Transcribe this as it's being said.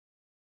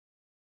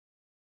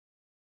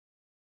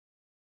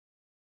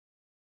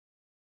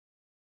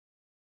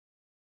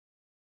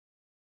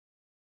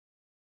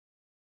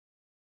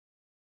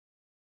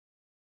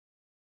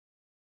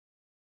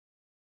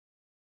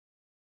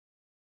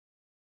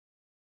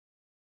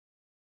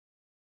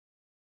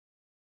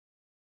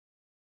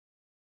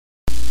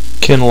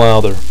Ken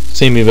Lowther,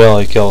 Simi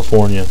Valley,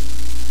 California.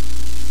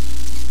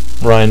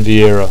 Ryan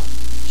Vierra,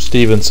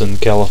 Stevenson,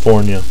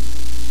 California.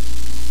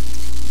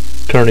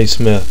 Kearny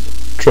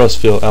Smith,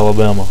 Trussville,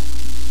 Alabama.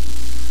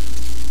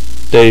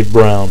 Dave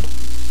Brown,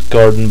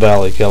 Garden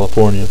Valley,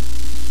 California.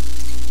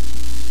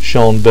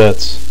 Sean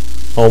Betz,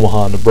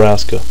 Omaha,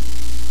 Nebraska.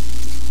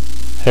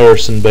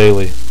 Harrison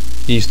Bailey,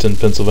 Easton,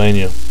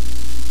 Pennsylvania.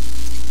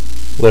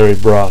 Larry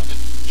Brock,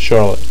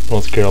 Charlotte,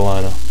 North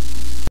Carolina.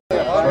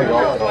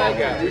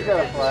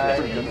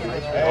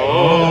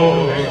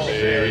 Oh,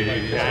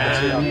 say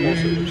can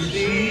you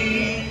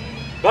see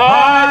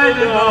by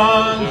the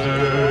dawn's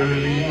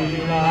early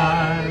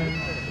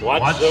light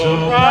what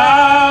so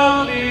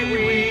proudly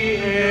we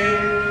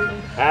hailed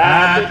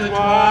at the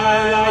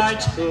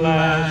twilight's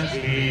last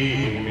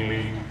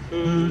gleaming,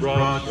 whose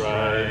broad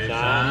stripes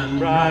and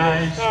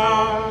bright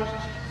stars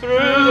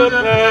through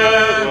the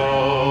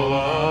perilous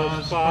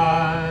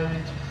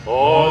fight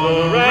o'er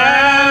the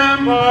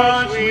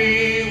ramparts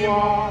we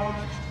walked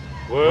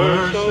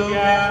were so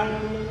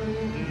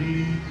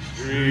gallantly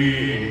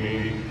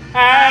streaming,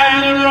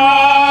 and the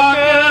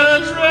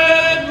rocket's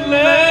red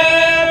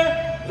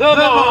glare, the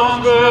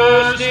bombs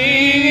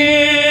bursting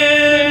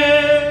in,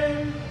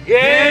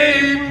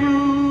 gave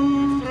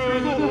proof through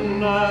the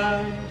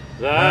night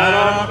that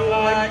our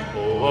flag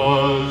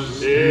was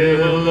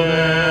still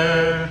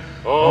there.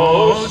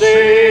 Oh,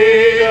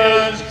 say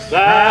does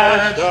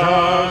that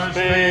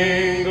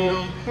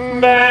star-spangled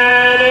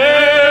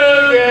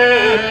banner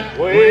yet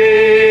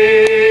wave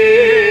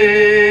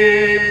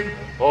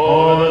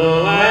o'er the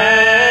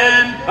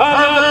land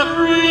of the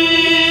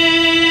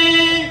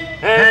free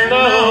and the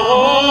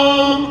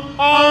home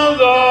of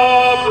the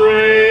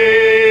brave?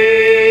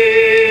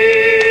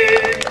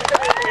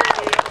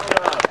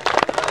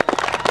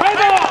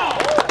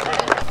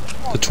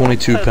 The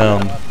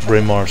 22-pound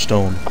Braemar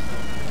Stone.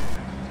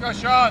 Go,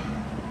 Sean.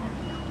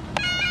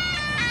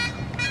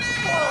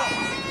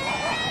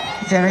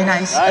 Very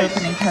nice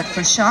opening cut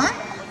for Sean.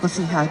 We'll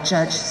see how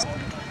Judge,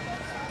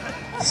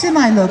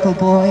 semi-local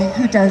boy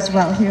who does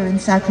well here in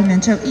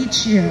Sacramento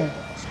each year.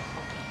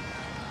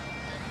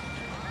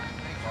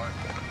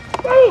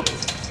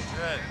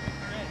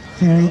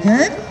 Very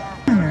good.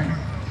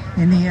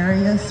 In the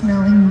area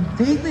smelling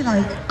vaguely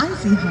like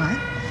icy hot,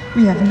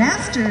 we have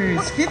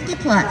Masters 50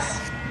 plus.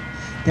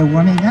 They're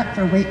warming up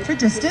for weight for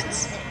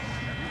distance.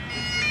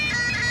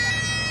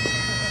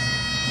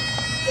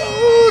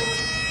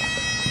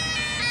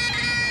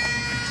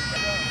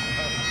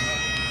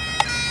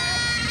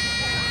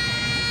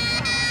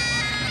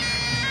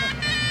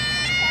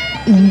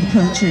 In the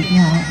pro trig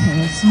now,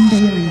 Harrison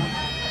Bailey.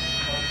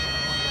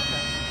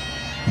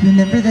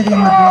 Remember that in the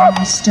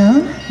Braemar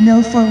Stone,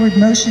 no forward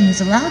motion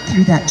is allowed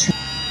through that trig.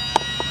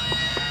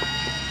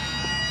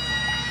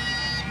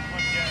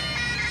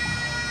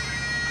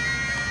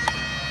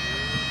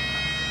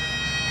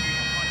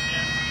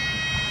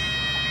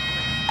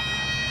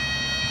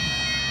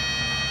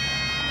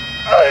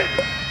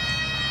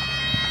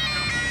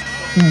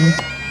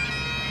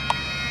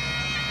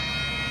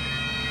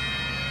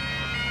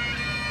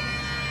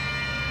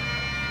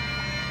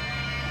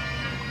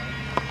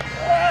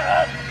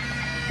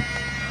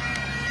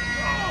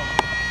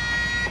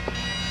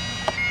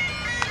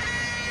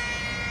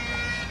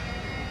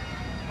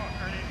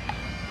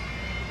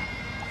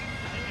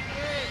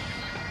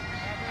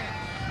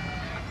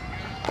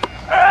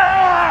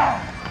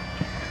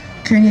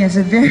 Kearny has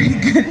a very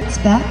good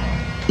spot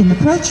in the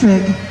pro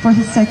trig for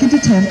his second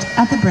attempt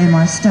at the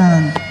Braemar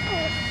Stone.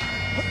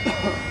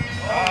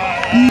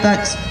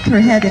 $1 per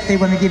head if they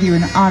want to give you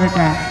an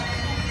autograph.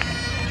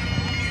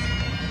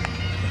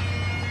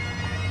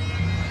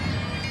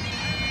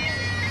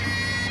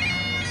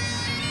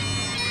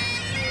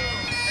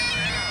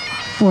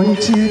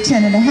 $42,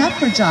 10.5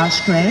 for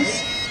Josh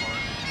Grace.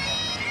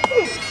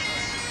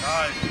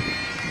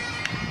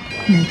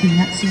 Making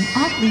that seem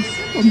awfully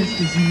simple,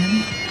 Mr.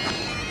 Zeman.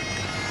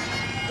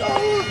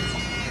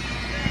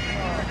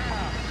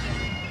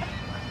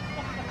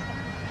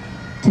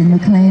 Tim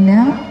McLean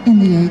now in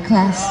the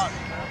A-class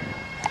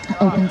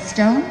open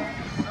stone.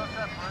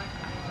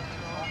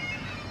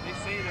 They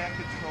say that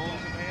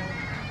controls the man.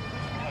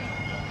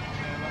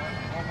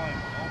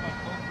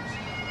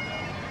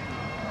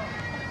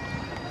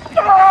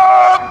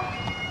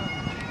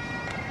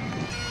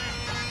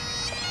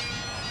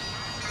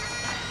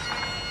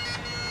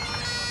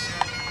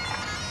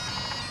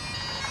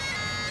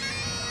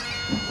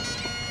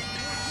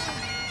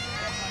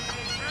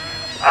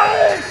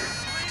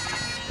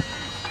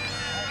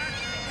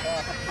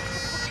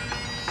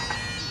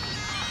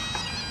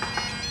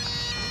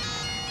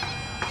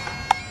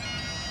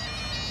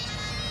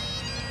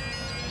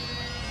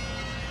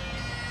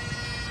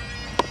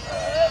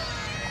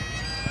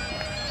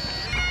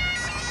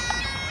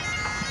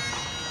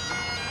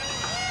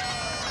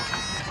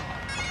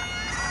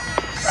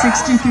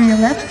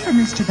 $63.11 for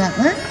Mr.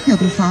 Butler. He'll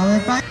be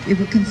followed by. We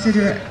will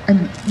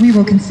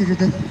consider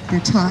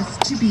the toss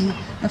to be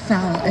a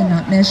foul and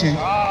not measured.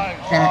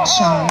 That's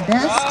Sean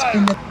Best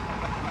in the.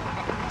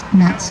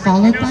 Matt's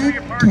followed by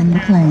Ken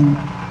McLean.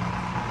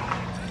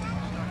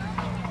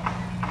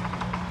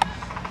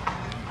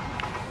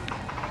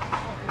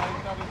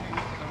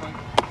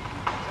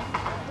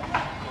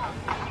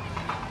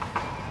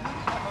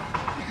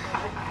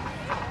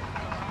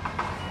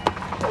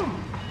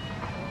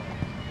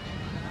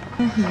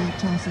 he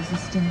tosses a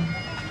stone.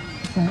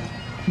 Is that a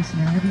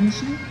personality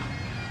issue?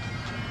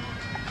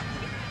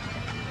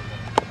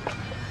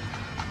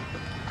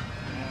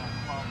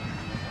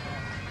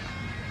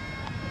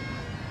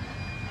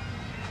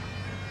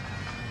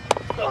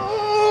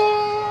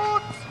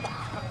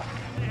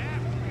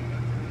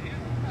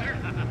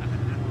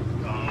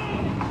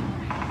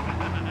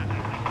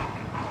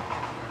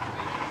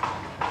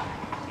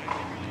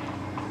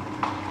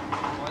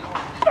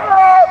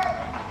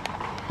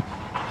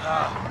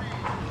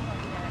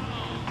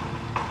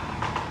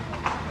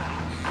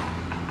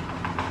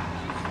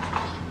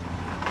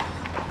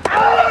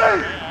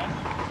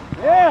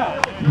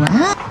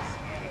 Wow.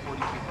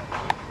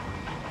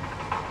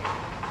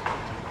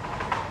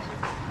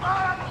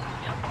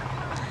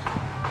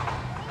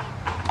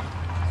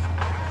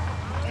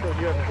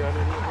 You haven't done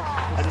any of this?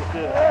 I just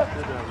did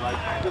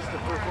like just the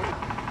first one.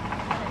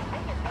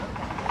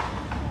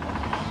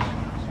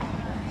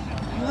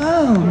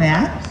 Whoa,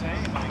 Matt. A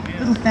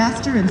little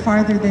faster and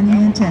farther than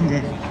you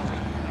intended.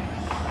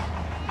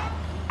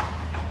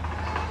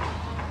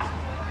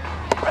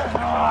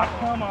 Ah,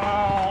 come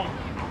on.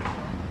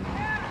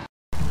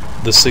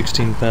 The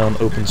 16-pound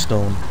open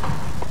stone.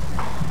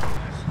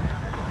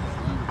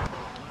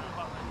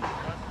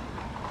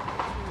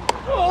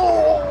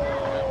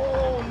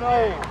 Oh,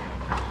 no.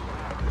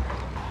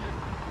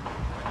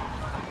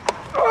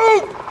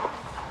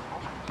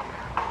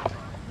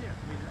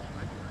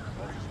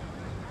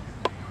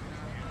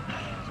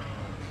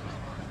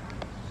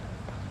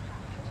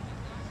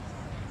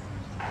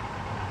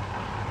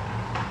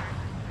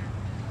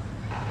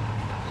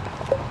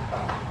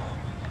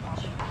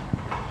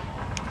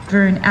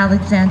 Vern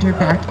Alexander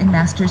back in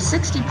Masters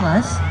 60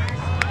 plus.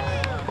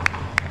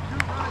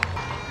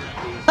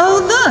 Oh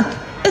look,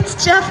 it's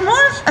Jeff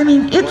Morris. I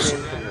mean, it's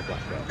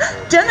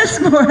Dennis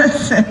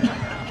Morrison.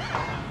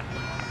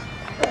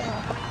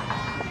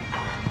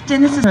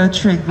 Dennis is road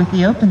trig with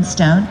the open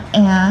stone,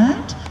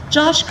 and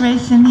Josh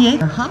Grace in the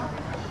acre hop.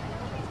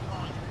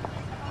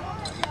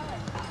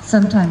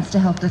 Sometimes to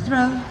help the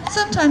throw,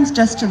 sometimes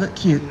just to look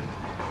cute.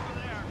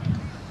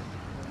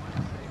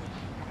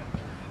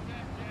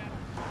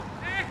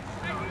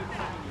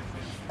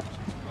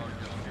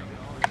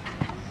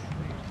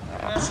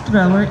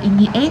 Thrower in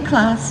the A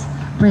class,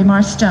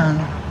 Braemar Stone.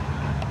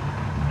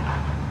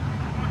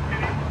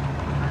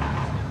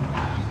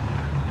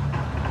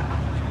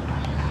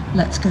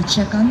 Let's go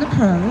check on the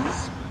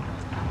pros.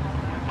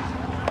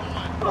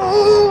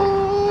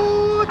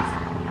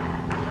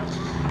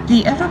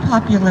 The ever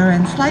popular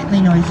and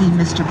slightly noisy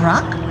Mr.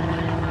 Brock.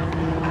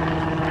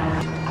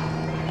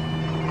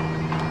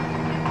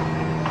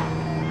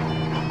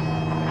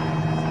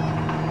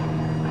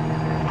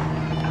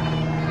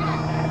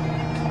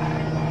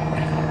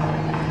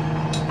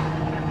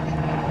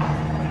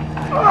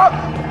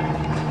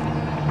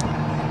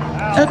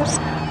 Oops.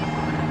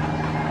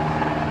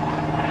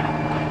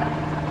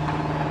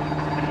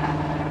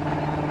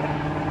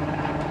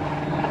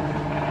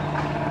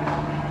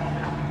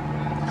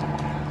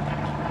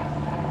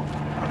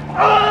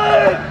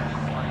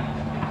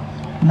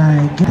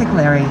 My good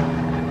Larry.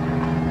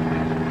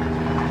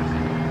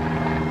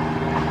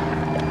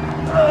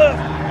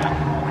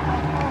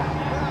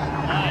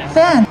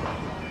 Fan.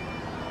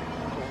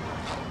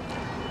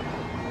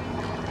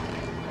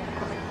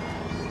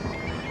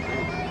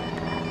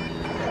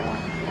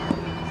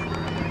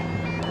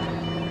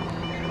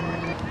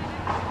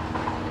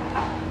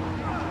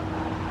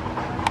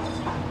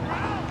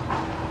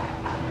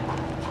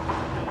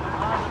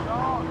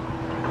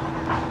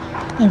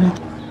 There we go.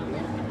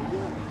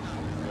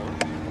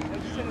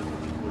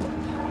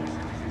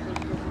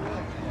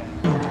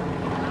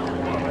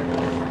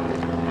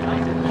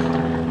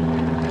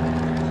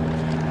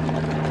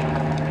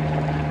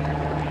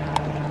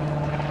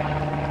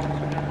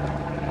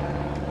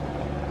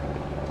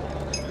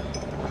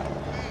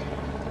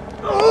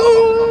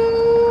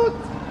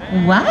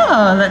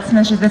 Wow, let's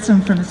measure this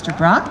one for Mr.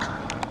 Brock.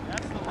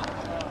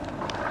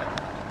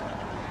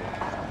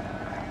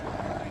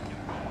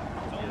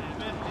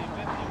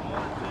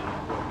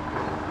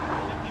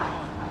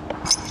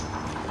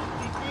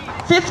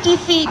 $50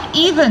 feet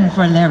even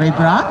for Larry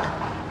Brock.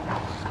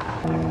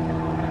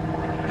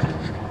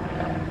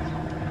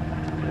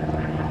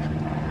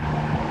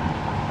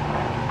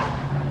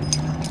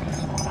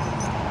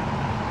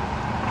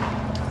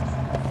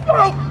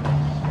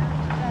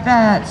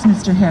 That's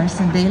Mr.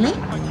 Harrison Bailey.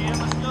 Come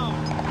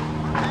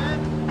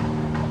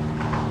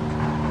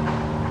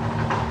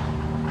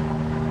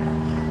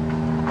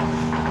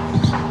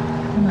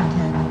on,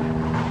 Ted.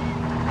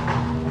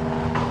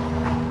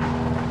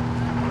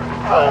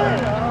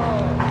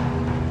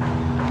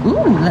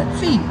 Ooh, let's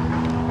see.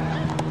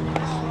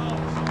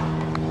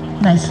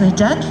 Nicely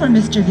done for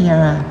Mr.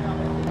 Vierra.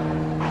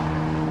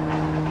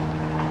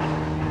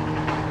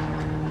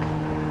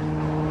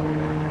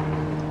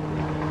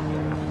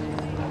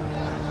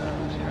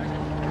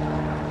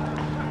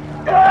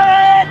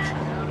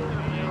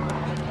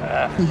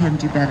 See him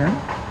do better,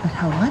 but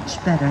how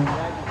much better?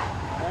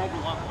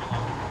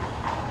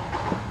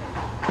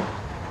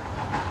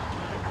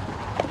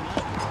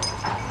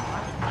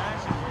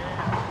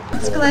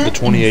 Lance Glenn The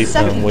 28 in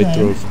second pound weight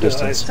throw game. for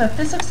distance. So if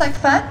this looks like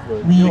fun,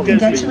 we can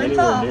get you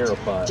involved.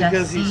 Just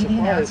Because he see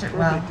the supplies announcer. perfect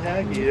Well,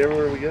 tacky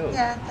everywhere we go.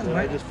 yeah, that'll And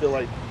I work. just feel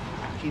like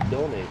keep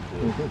donating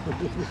to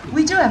it.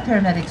 We do have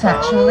paramedics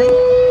actually.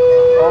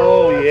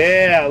 Oh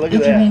yeah, look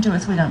at If you mean that. to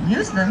us we don't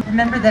use them,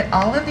 remember that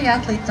all of the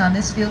athletes on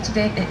this field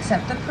today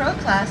except the pro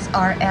class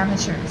are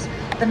amateurs.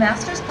 The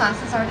masters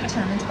classes are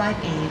determined by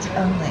age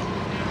only.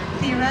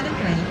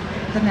 Theoretically,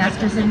 the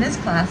masters in this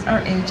class are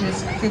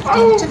ages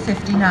 50 to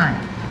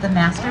 59. The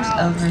masters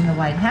over in the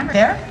white hammer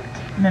there.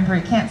 Remember,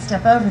 you can't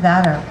step over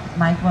that or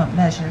Mike won't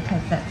measure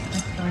because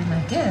that's the way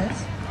Mike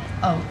is.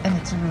 Oh, and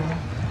it's a rule.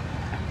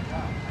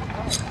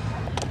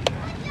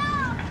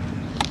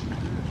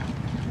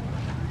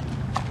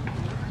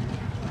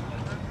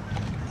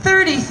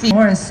 feet.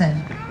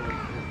 Morrison.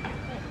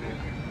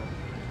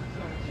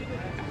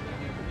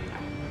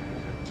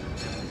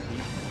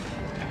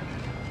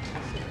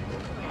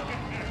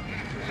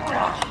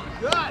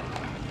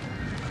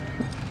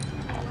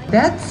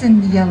 Betz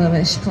in the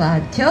yellowish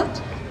plaid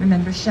kilt.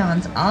 Remember,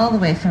 Sean's all the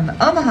way from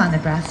Omaha,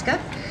 Nebraska.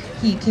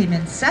 He came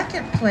in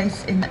second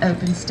place in the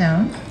open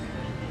stone.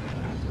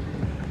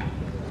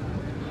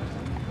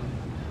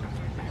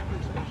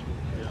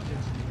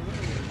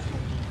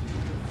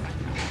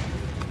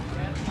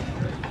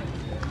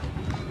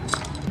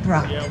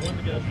 Brock.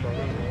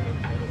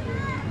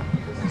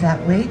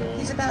 That weight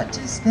he's about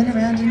to spin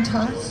around and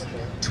toss,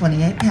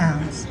 28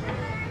 pounds.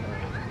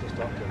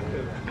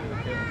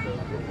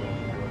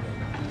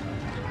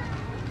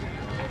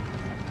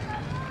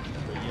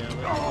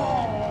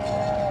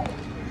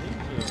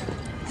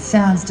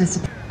 Sounds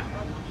disappointing.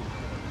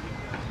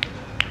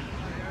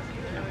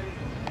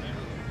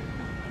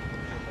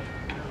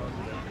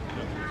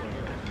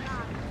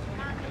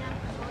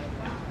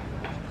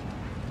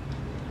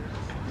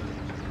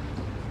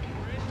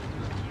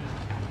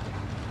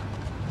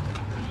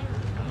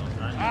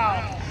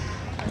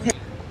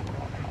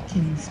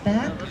 King's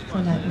back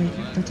for that weight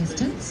for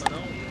distance.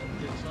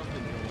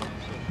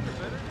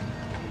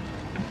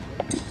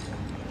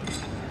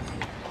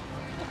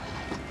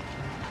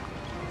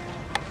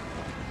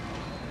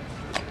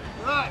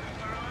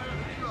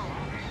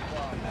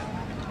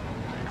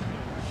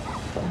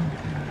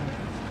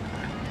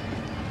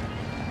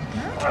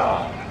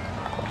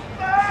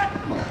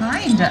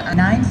 Behind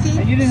 9 feet,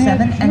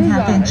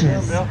 7.5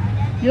 inches.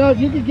 You know, if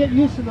you could get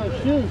used to those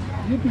shoes,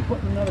 you'd be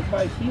putting another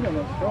 5 feet on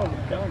those throws.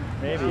 I'm telling you.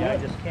 Maybe, I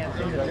just can't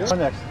see that.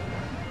 Next.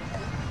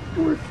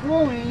 We're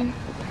throwing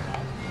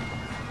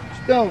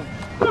stone.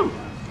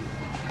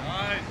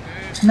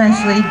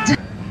 Nicely done.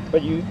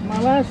 But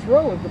my last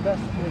throw was the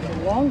best, was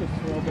the longest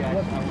throw, but it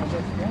wasn't my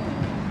best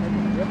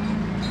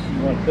one.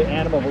 You want the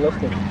animal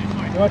ballistic.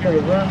 You want the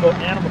reverse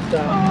animal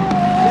style.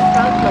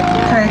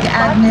 Craig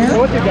Agnew.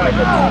 What the guy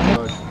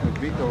got?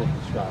 Vito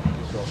shot,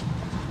 so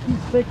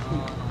He's 60.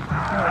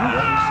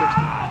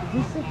 yeah,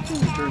 He's 60. he's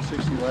 60. He turned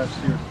 60 last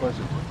year at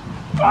Pleasant.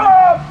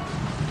 Not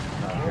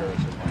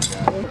Harrison, my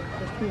God.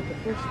 Let's do it the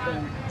first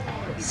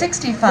time.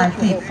 65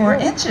 feet 4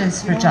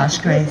 inches for Josh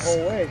Grace. The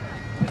whole way.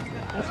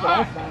 That's what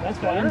I found. That's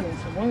why I'm doing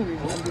some one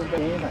reason I'm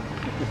doing better.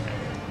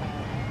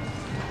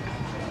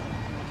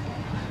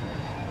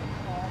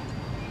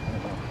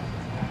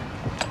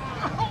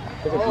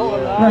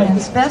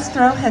 Ryan's best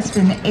throw has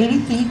been 80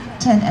 feet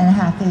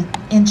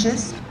 10.5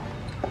 inches.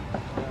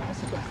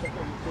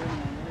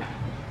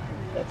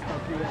 That's my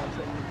 3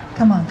 hours.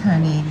 Come on,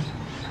 Kearny.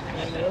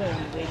 And the other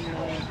one is 89.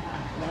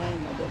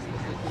 9, my best is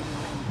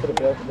 89. Put a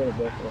bill, put a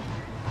bill.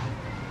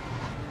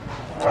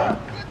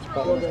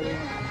 Throw that in.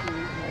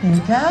 There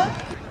you go.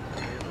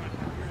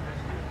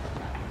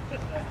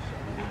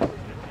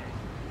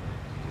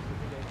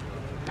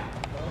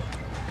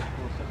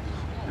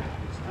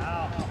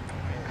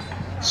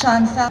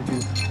 Sean Fell.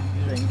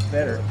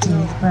 Better.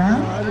 Dave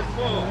Brown.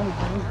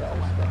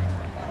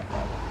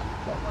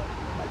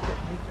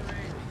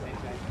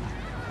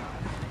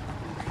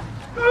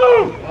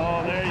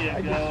 Oh, there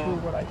you go.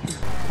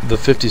 The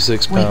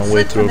 56-pound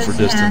weight slipped throw from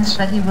for his hand, distance.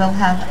 but he will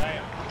have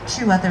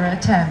 2 other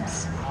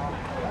attempts.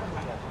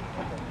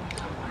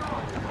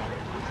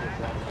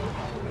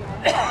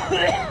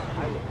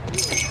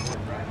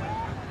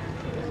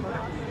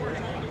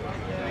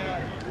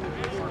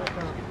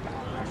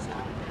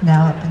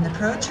 Now up in the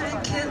pro tree,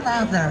 Kid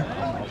Lowther.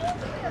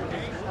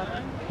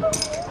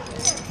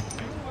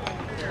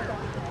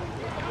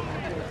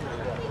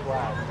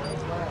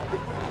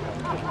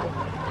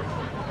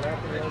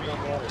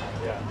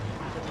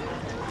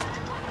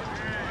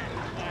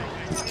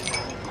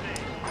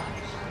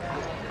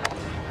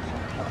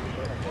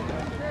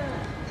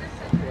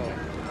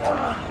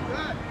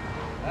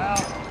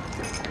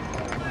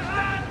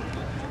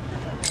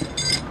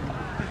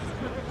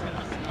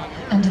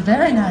 And a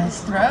very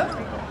nice throw.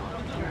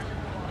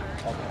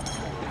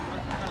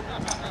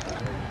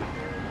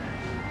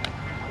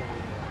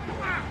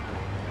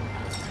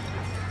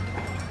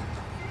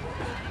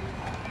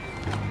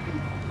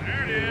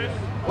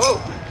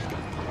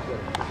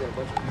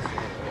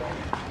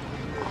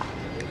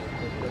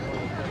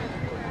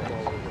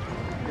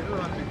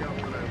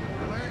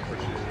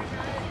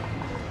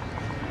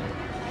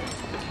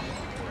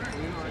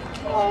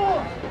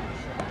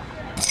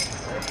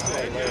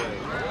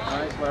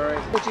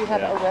 you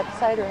have a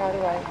website, or how do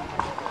I?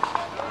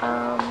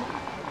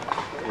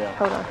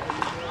 Hold on.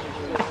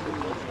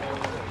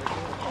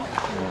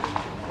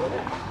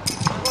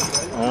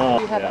 Oh,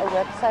 Do you have a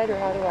website, or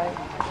how do I?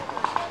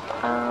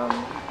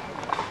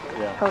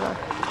 Hold on.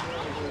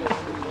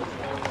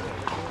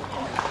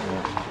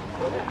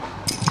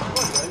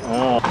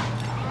 Oh.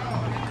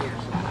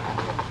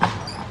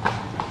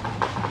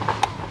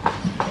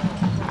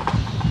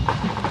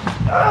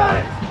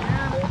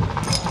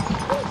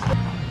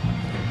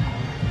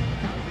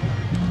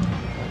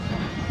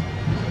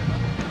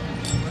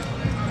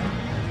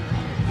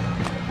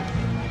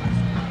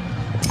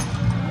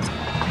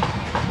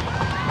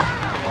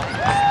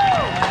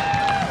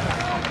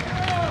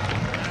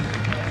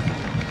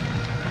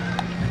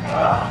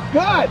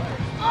 Good!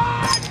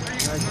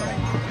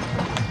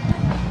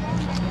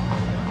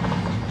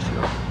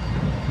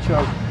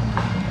 Choke.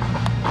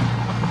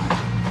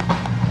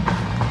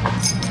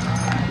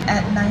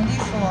 At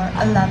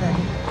 94.11.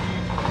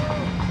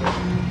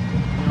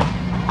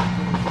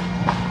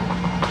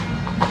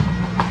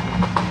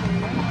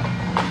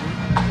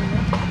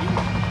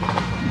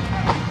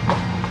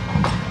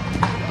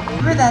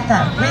 Remember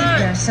that weight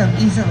they're so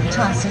easily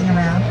tossing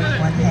around with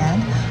one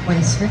hand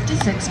weighs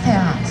 56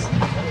 pounds.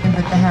 And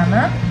with the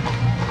hammer,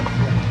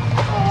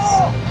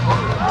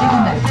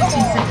 given that 56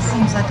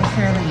 seems like a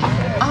fairly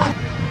odd.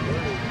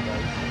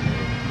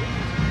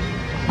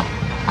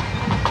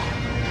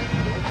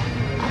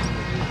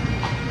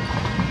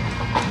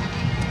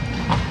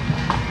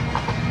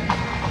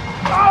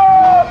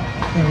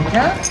 There we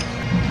go.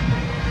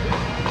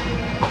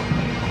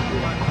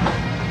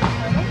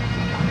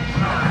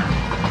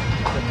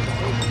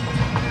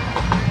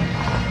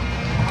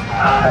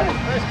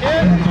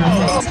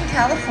 He's in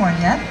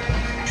California,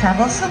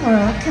 travels the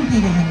world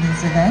competing in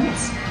these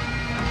events,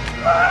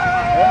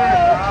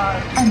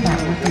 and that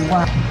would be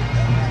why.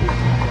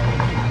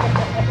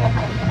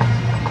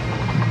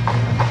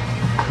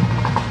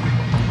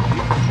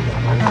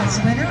 As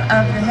winner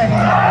of the heavy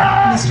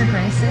hammer, Mr.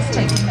 Grace is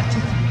taking it to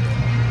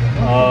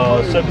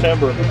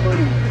September.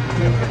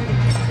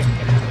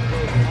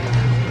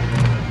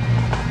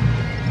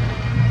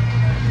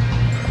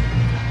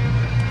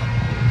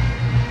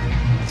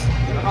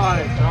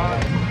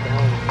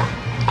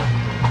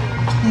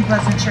 He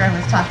wasn't sure I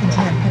was talking to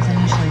him because I'm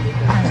usually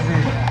kind of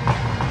rude.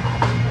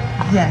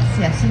 Yes,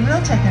 he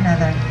will take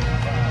another.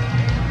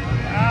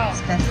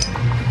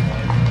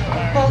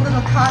 Whole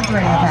little cadre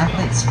of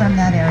athletes from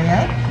that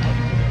area.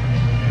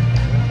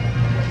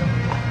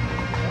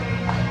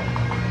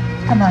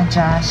 Come on,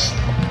 Josh.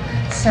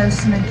 So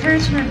some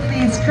encouragement,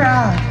 please,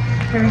 crowd.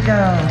 Here we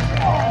go.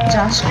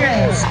 Josh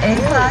Graves,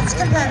 A-class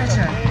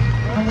competitor.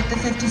 With the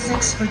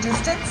 56 for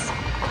distance.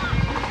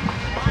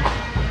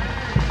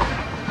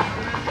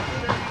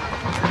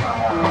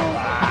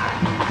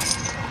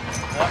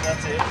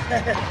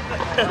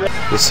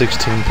 The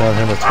 16-pound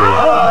hammer throw.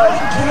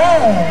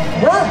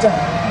 Okay, well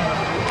done.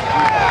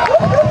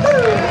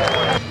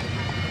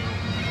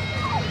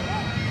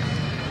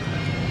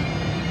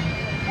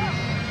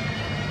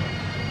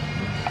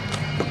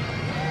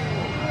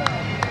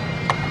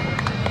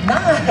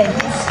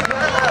 Nice.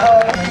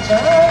 Wow. Good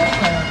job.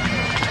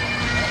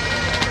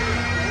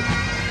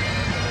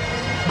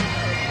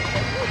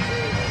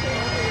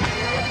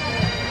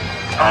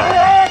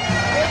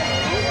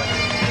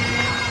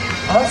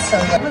 Also,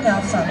 everyone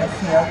else on the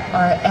field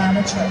are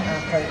amateur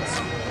athletes.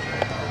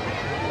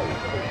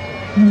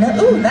 No,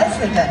 ooh,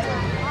 nicely done.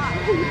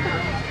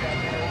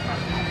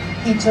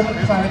 He took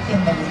part in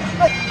the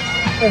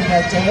Here we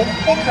go, Dave.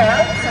 Hey,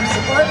 crowd, some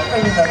support for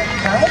you,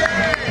 right?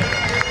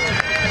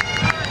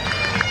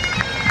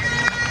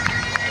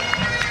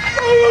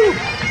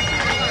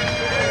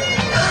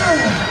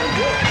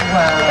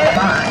 Wow,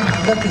 my,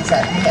 look who's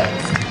up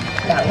next.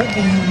 That would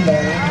be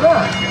Larry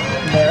Brock.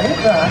 Larry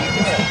Brock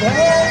is the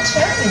grand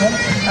champion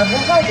of the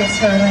hardest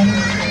hurling.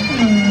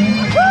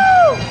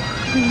 Woo!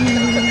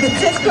 It's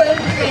his grand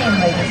fame,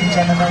 ladies and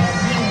gentlemen.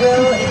 He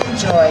will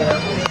enjoy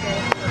it.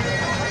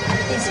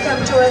 He's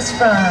come to us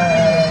from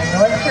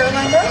North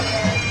Carolina.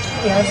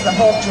 He has the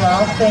whole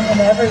draw thing and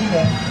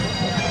everything.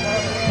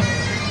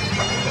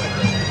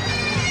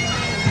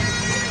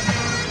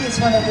 He's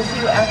one of the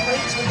few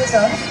athletes with his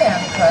own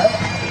fan club.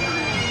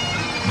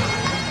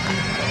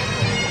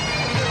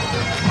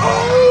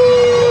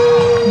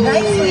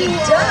 Nicely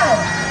done.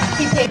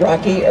 He picked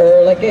Rocky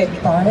Ehrlich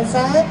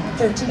Barnazad,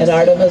 13. and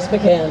Artemis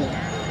McCann.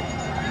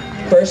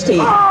 First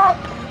heat.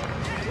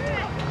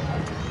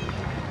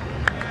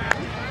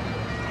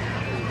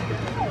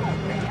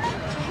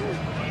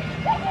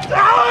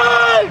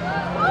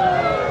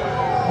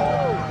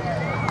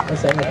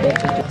 As I have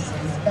introduced.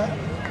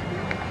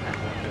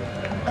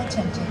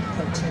 Attempting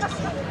 13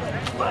 feet.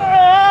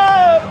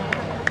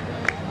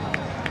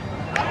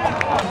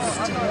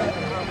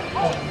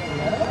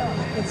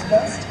 His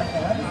best of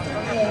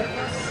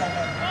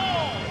 11:38.7.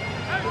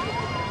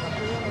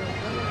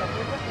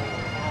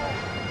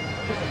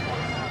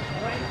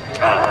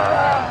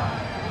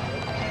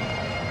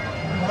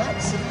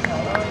 Lots of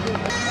color.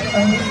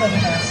 Only for the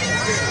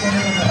Masters.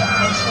 Winning the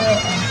official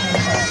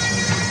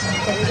and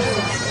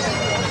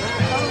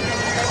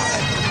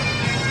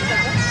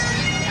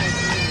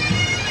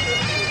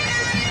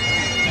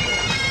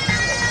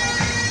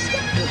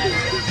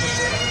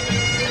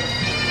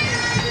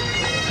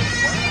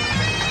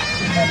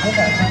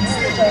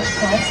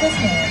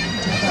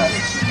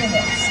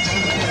minutes to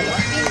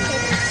speed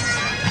kicks,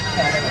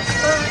 lateral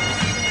squats.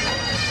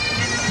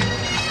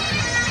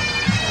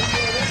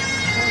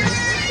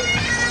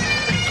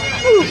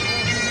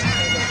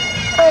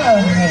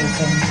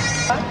 Amazing.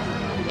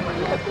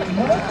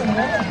 More than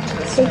willing to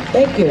So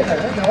thank you.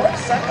 third or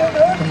second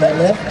or On my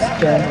first.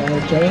 left,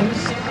 Jeremiah James.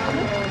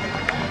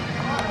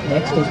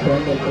 Next is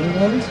Brendan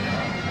England.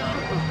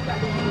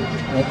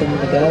 Nathan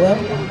Nagala.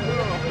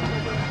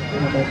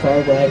 And on my far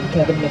right,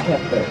 Kevin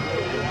McKepler.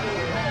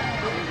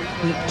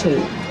 Heat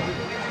 2.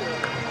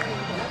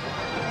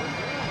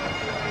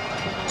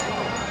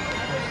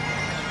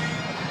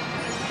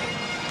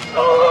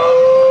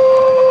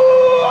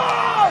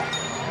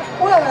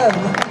 Whoa!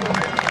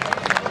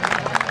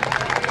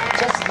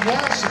 Just the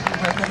yell should be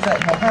worth a foot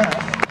and a half.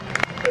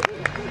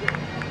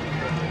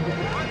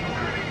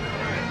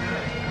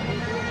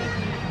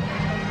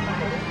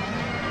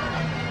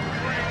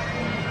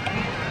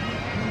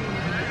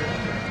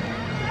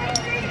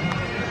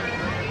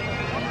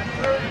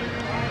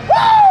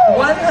 Woo!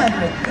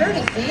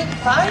 130 feet,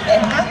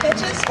 5.5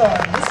 inches for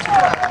Mr.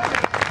 Rock.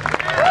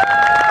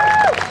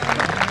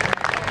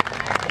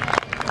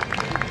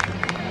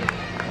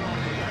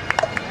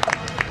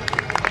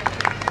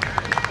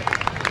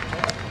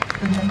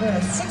 Remember a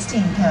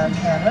 16-pound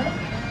hammer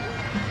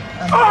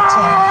on the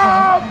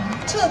 10-pound.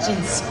 Told you,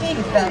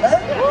 speedy fella.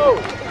 Woo!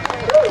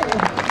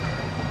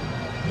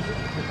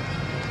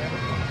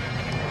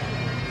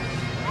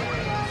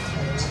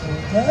 Two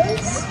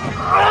goes.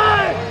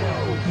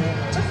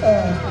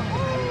 Beautiful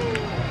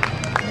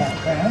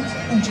background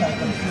in track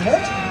and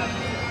field.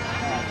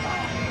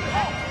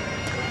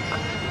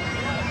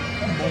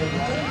 And there we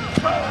go.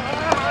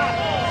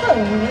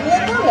 Holy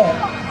moly!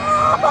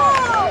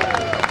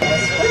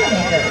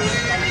 Spoonmakers.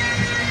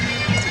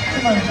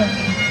 Come on,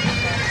 Tony.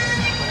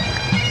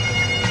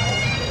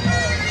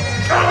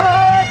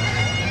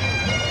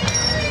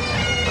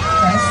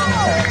 Nicely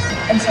done.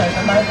 I'm sorry,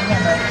 the light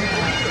hammer.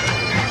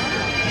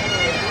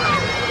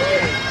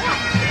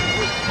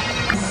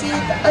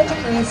 Receive a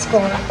degree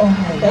score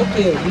only. Thank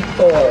you, Heat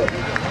 4.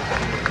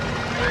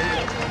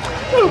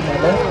 On my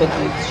left,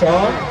 Vicky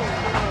Shaw.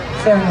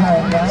 Very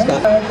hard one.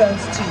 Scott.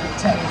 Goes to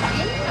 10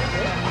 feet.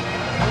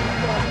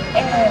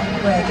 And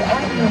Greg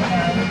Agnew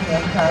now with the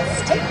cross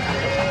stick.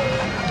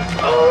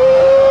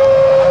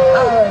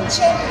 Our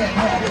champion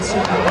had his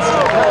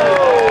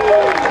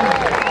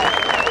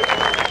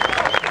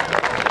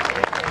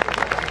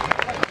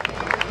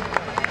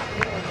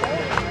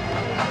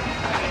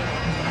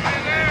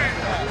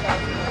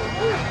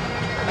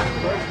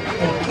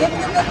They give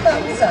him the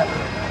thumbs up.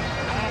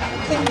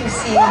 Can you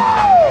see?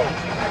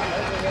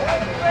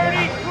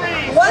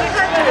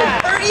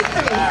 133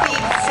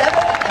 feet,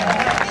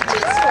 7.5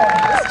 inches for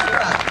Mr.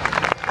 Rock.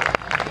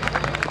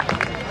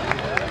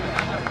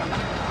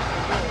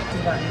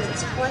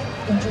 It's quite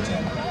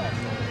entertaining.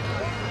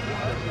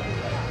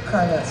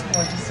 Carlos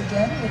Borges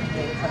again with the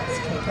A-class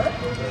caper.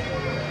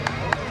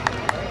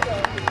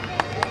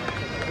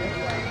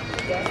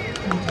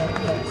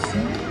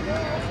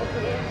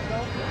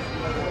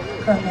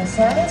 Carlos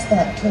has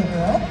that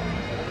caper up.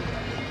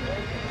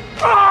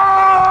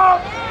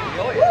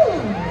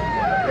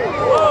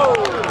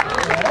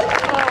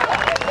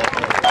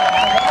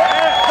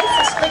 This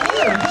is for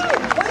you. He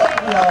didn't quit.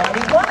 He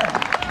already won.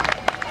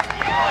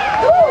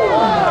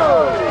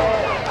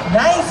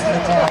 Nicely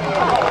done.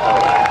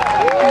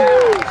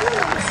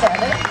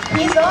 7.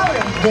 He's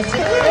already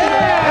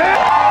disappeared.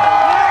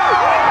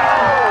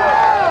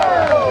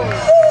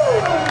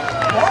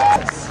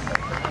 That's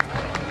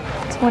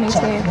 22.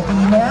 Jack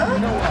McGee now.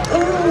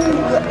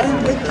 Ooh, and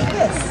the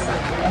kiss.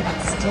 And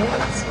it still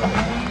is on.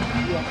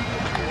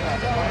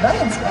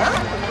 Ryan's back.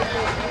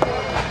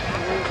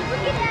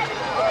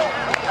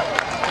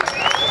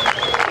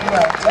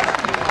 Well done.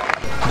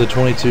 The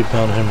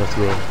 22-pound hammer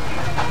throw.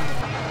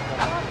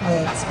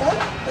 Legs back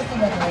with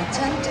another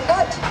attempt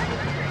at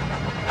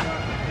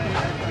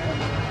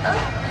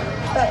up,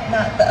 but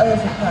not the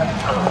overcome.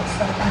 Looks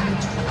like we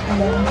reached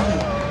 11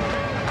 feet.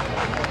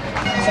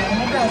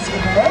 Second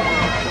basketball.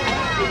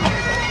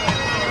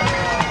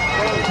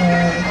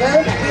 There we go.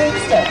 Big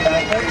step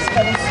backwards.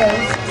 Cody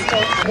says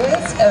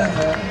it's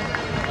over.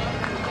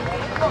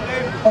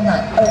 Well,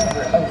 not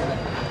over.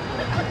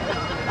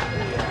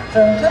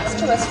 Vern comes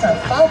to us from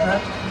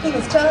Fallbrook. He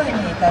was telling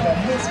me that in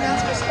his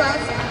master's class,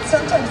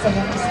 sometimes they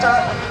have to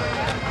stop.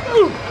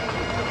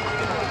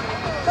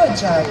 Good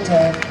job,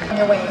 Dave. On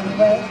your way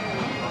anyway.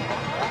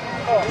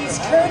 He's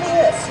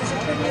courteous. He's a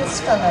courteous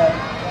fellow.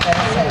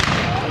 That's it.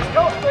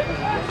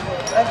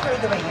 I've heard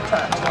the way you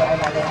talk to one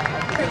another.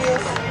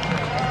 Courteous.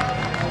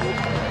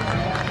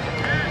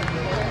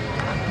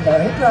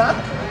 Larry Brock.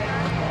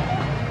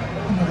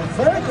 He made a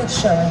very good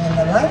showing in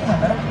the light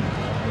hammer.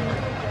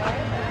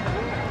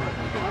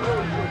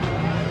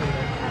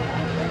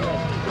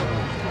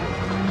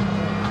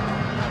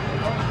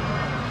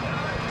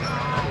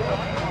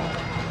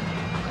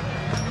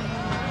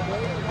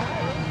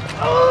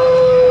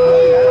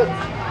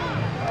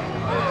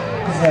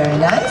 Very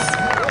nice.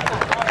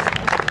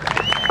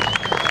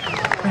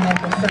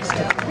 Remember, first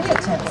of 3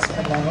 attempts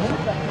for Larry.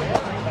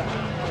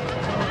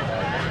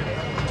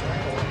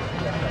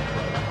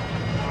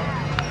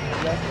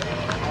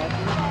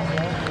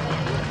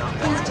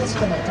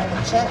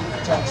 check,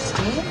 Judge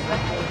Steve.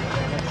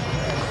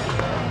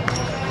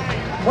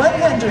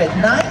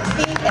 109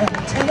 feet and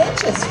 10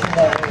 inches from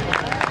there.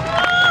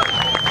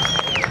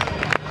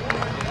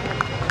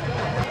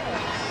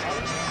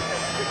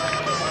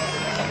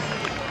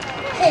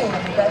 Hey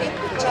everybody,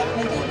 Jack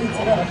Mickey needs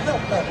a little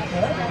help over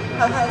here.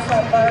 How high's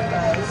that bar,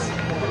 guys?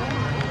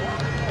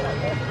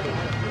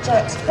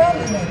 Jack's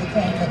probably made the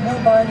claim that no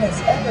bar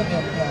has ever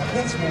been beyond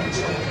his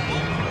reach.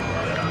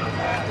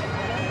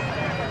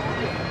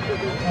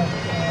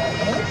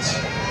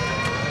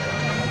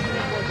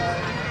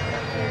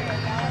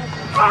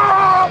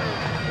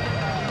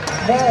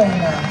 Very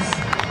nice.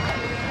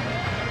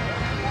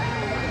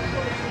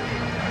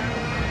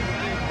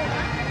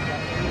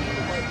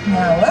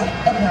 Now up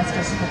at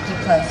Masters 50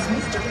 Plus,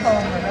 Mr.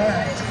 Paul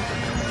Morant.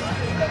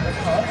 Remember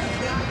Paul? He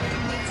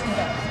beats in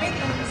about 3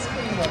 games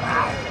per year.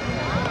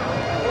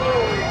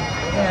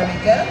 There we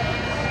go.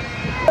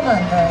 Come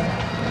on, Ryan.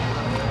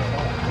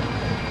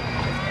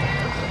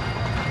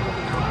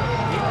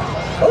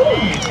 Ooh!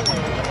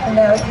 And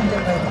now we can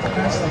get away with the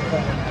parsley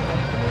thing.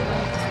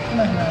 Come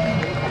on, Ryan.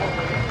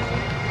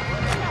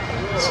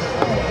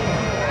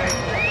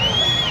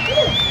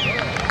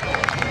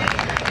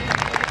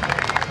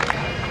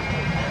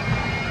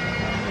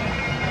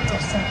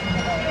 There's something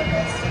about a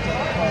mess to get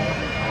away.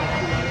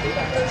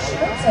 Those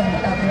shirts and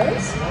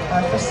others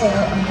are for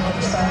sale on the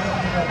other side of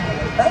the road.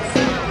 Bus.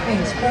 We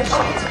use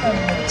proceeds from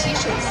the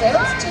t-shirt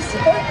sales to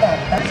support that.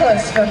 Of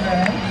course, for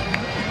her.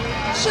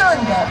 Sean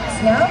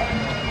Betz now.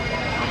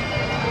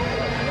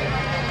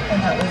 And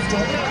that was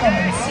David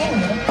Coleman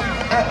Sr.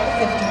 at the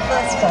 50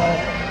 Plus Ball.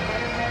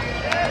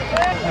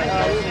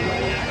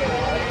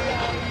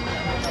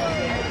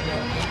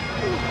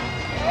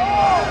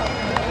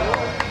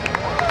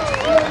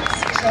 Let's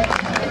check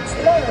it's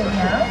low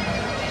now.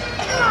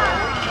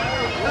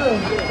 Oh,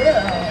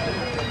 Will.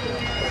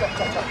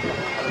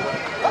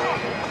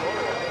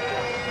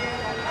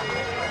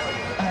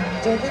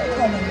 David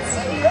Coleman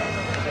Sr.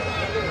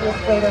 with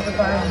weight over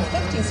bar in the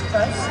 50s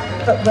plus,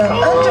 but well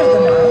under the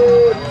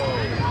mark.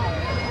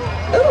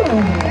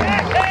 Ooh!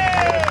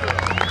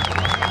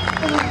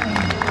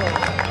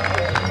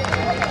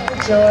 The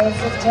joys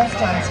of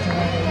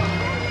testosterone.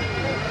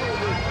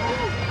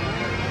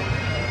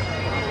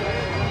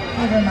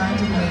 He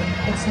reminded me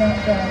it's not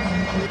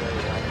bragging,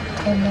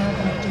 and now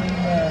they're doing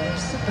their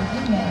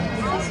superhuman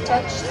assist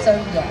touch, so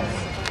yes.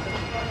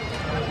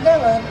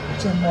 Noah,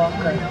 Jim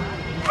Walker.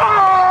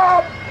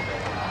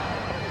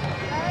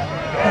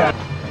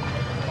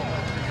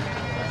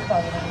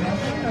 Following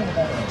nothing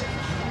relevant.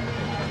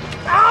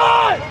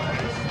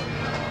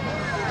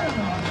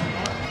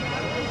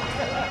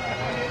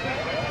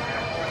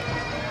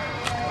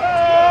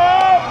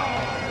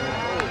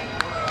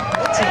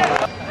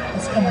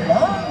 It's come a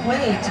long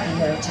way to be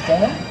here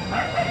today.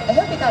 I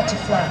hope you got to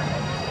fly.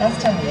 Last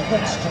time you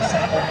hitched or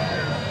something.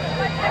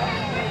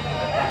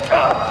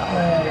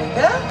 There we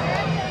go.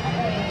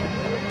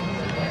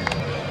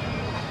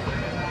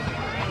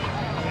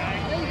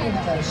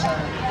 Sean.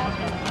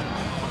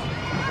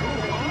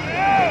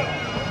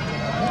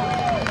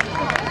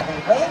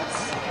 Throwing weights,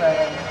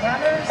 throwing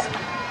hammers,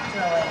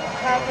 throwing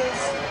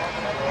haggis,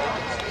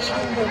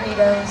 eating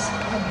Doritos,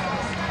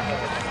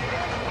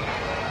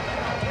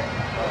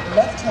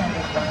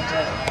 left-handed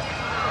binder,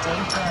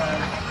 day down.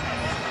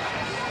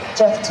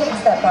 Jeff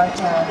takes that bar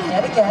down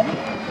yet again,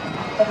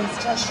 but he's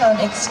just shown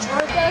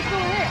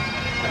extraordinary.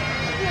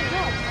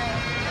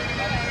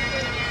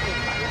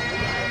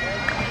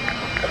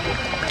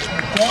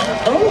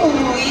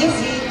 Oh,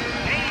 easy.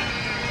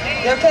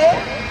 You okay?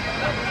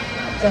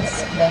 The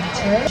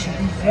splinter should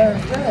be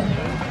very good.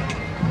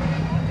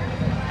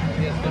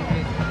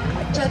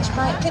 Judge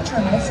Mike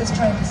Katronis is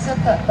trying to set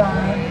that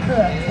bar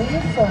correctly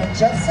for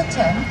Jeff's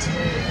attempt.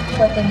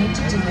 What they need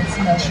to do is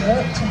measure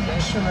it to make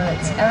sure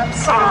it's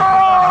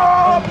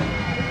absolutely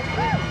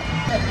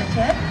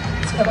okay.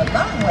 It's come a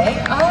long way,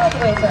 all the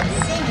way from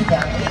Simi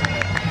Valley.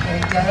 Here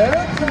we go.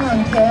 Come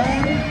on,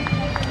 Ken.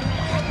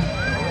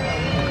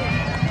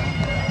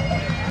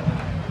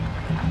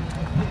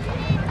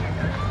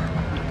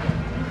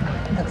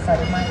 Looks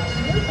like Mike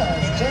Hughes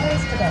has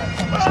just about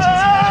finished his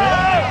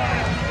measure.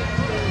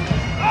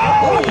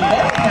 Oh,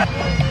 yeah.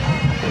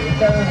 Here we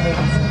go,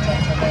 ladies and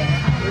gentlemen.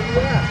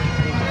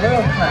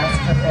 World-class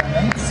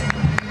performance.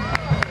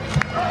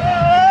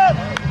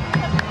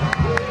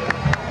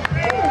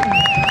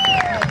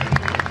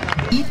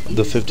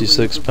 The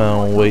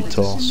 56-pound weight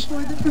toss.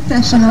 For the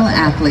professional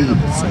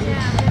athletes.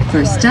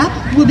 First up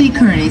will be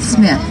Kearny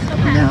Smith.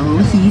 No,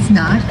 he's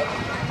not.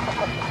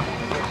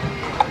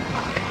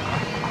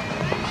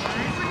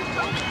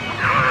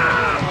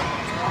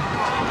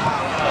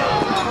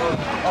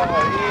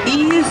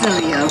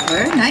 Easily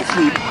over.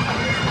 Nicely.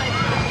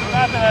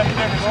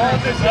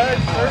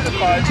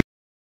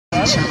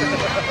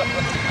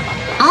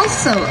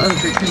 Also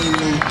over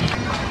cleanly.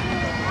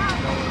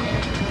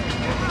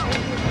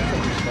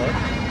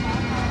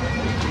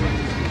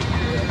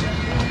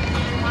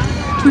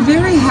 We're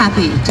very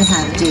happy to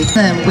have Dave.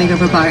 The weight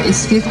over bar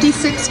is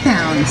 56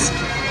 pounds.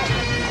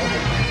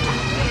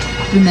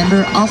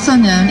 remember, also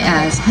known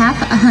as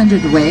half a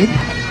hundredweight.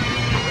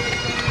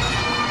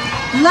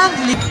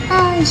 Lovely,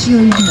 as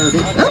you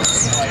noted.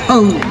 Oops!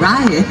 Oh,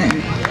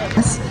 Ryan.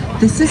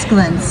 This is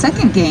Glenn's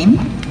second game.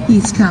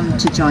 He's come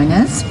to join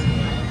us.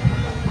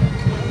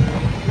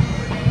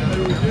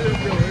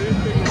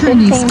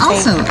 Kearny's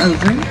also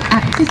over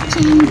at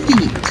 15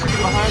 feet.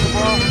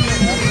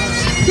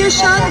 Here's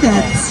Sean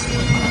Betz.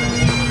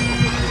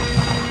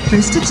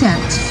 First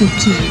attempt,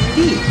 15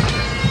 feet.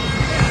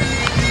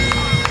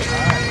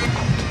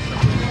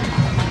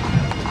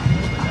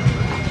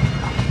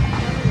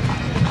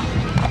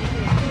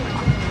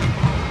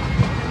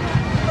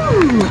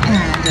 Ooh,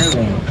 and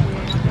over.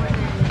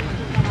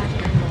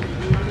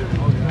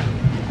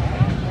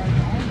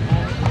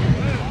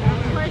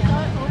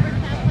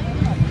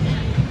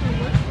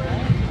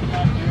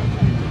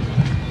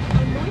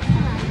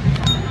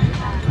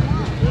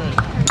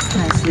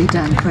 Nicely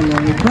done for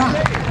Larry Brock.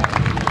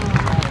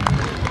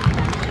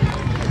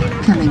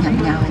 Coming up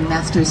now in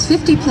Masters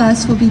 50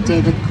 Plus will be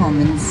David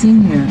Coleman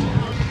Sr.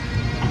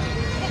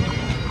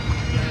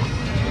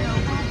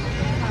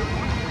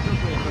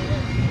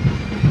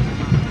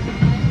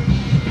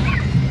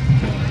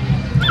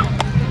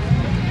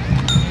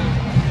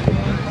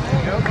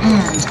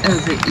 And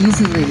over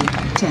easily,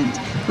 Tent.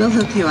 We'll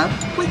hook you up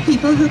with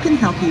people who can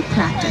help you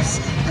practice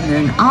and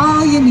learn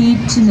all you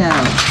need to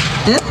know.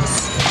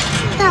 Oops,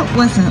 that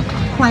wasn't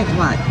quite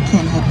what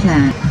Ken had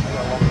planned.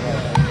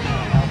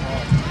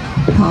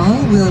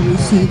 Paul will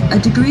receive a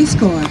degree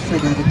score for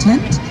that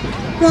attempt.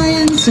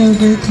 Ryan's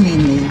over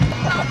cleanly.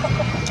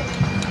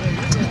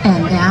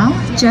 And now,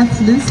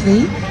 Jeff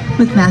Loosely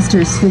with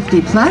Masters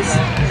 50 Plus.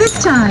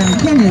 This time,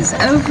 Ken is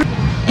over.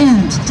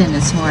 And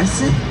Dennis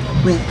Morrison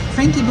with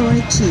Frankie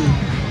Boy Chi.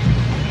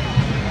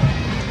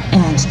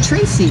 And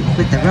Tracy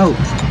with the rope.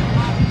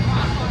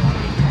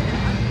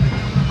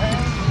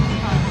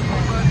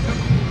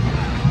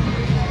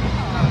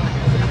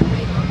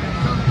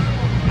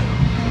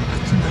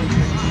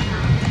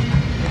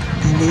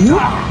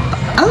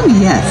 Oh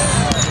yes!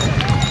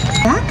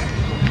 Back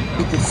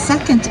with the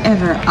second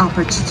ever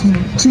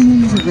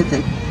opportunity with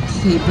a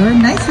caber.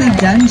 Nicely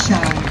done,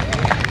 Sean.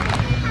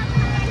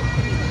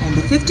 And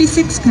the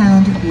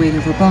 56-pound weight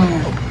over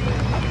bar.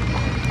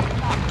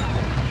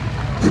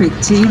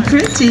 Pretty,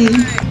 pretty.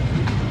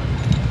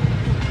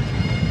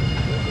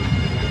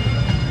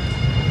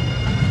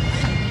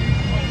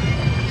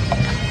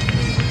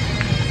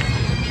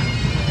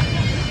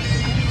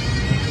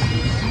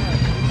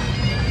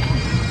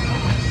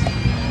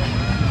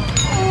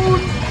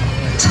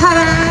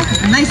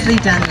 Ta-da! Nicely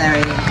done,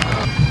 Larry.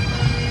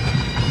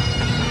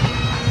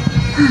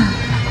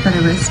 But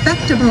a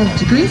respectable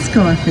degree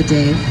score for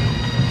Dave.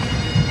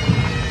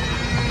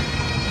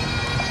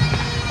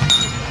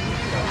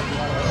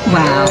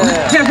 Wow.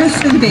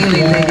 Harrison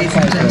Bailey, ladies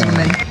and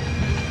gentlemen.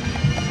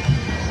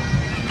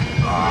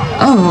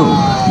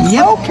 Oh,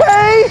 yep.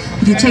 Okay.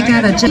 If you take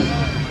out a the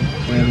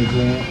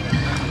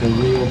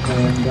real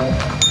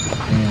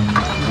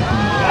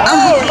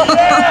oh,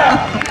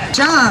 yeah.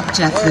 Job,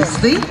 Jeff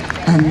Loosely.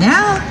 And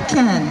now,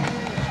 Ken.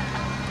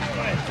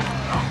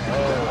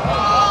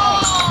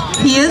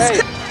 He is.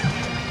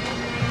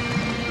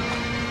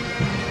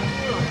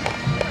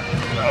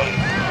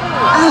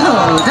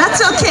 Oh,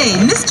 that's okay.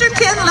 Mr.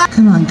 Ken.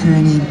 Come on,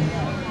 Kearny.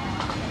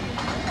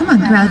 Come on,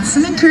 crowd.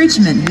 Some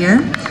encouragement here.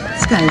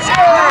 This guy's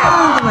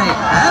all the way.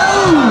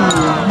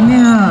 Oh,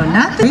 no,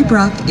 not the.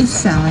 Brock is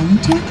selling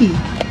turkey.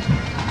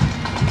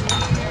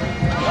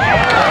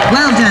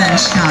 Well done,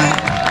 Sean.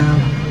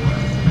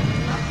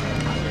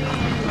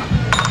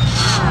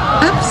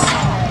 Oops.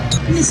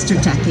 Mr.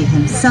 Tacky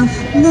himself,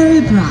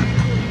 Larry Brock.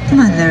 Come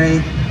on, Larry.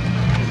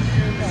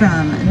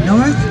 From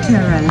North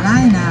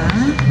Carolina.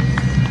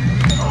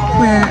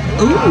 Where,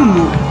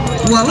 ooh,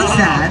 what was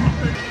that?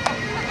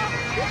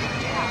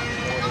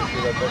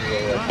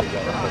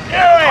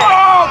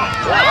 Oh,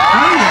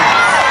 yes.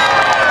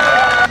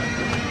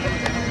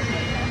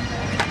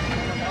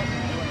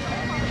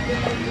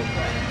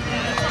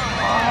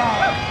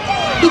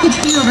 You could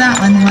feel that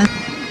one.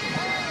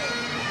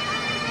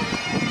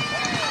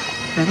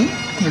 Ready?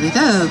 Here we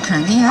go,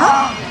 Kearny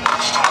out.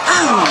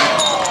 Oh!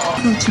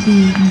 Go to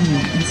be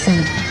me and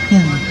save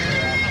him.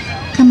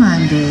 Come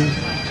on, Dave.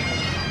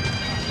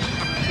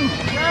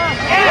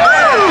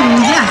 Oh,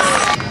 yes!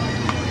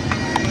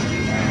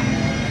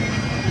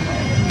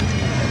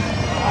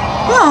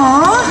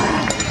 Aw,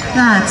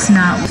 that's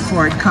not a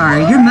Ford car.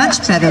 You're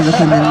much better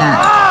looking than that.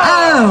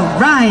 Oh,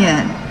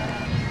 Ryan!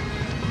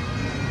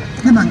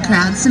 Come on,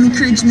 crowd, some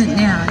encouragement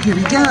now. Here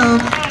we go.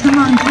 Come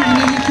on,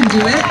 Kearny, you can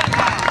do it.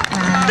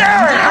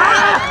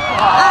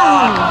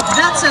 Oh,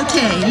 that's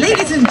okay.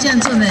 Ladies and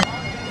gentlemen.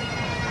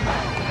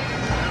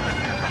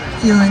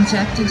 Fuel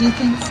injected, you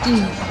think,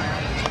 Steve?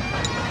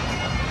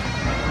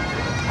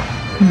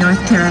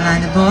 North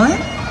Carolina boy.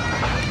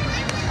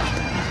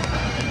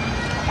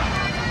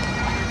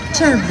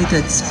 Terribly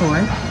good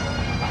sport.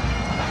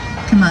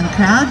 Come on,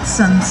 crowd,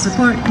 some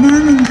support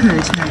and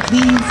encouragement,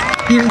 please.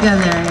 Here we go,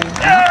 Larry.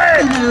 Up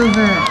and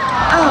over.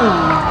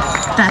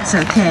 Oh. That's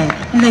okay.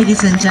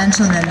 Ladies and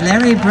gentlemen,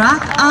 Larry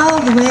Brock all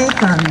the way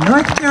from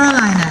North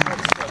Carolina.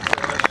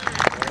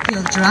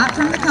 He'll drop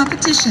from the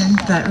competition,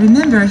 but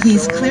remember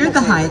he's cleared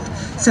the height,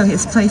 so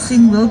his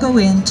placing will go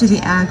into the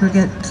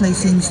aggregate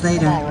placings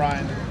later.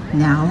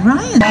 Now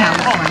Ryan,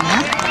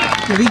 California.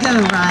 Here we go,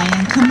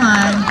 Ryan. Come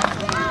on.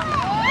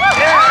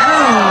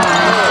 Oh,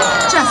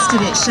 just a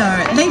bit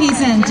short.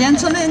 Ladies and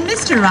gentlemen,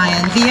 Mr.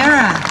 Ryan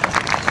Vierra.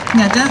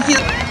 Now don't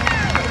feel...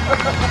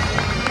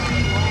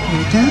 Here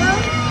we go.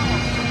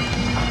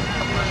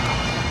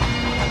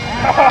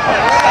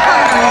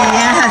 Oh,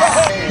 yes.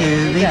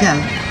 Here we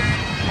go.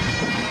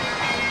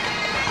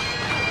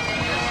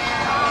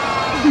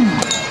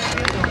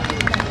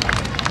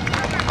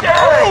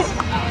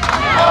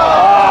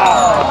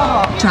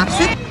 Drops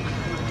it.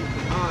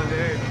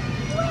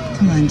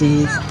 Come on,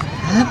 Dave.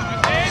 Up.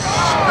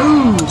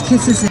 Ooh,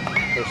 kisses it.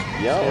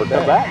 Yeah, or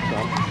come back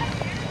some.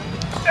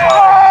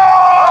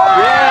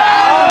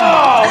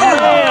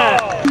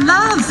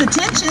 Loves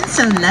attention,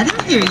 so let him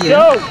hear you.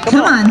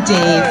 Come on,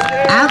 Dave.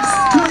 Abs.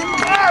 Come on.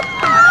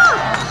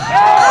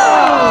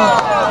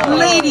 Oh,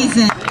 ladies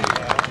and...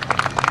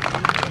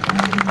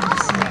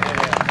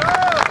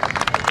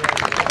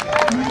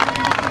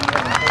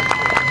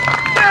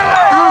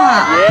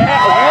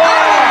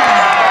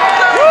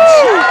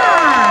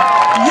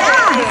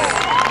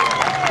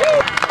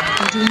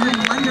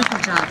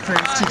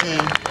 Today.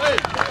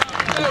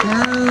 Here we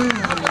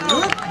go.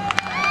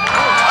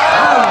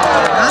 Oh,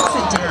 knocks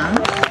it down.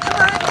 Come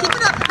on, keep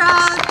it up,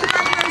 crowd. Come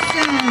on,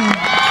 Harrison.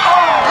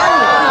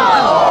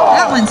 Oh,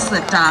 that one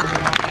slipped off.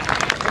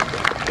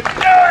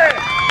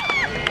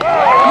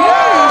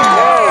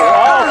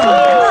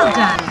 Well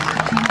done.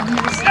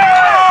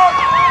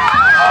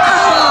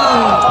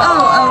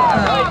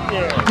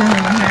 Go,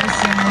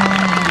 Harrison.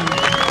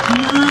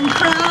 Come on,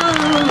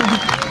 crowd.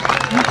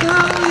 Go,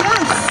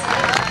 yes.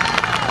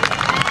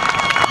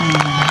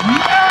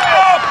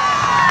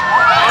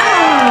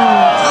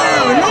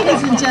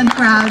 Ladies and gentlemen,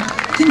 crowd,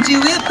 can do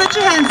it. Put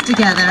your hands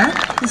together.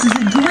 This is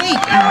a great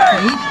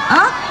athlete.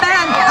 Up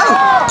and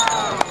oh!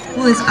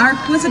 Well, his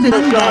arc was a bit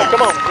in Betz.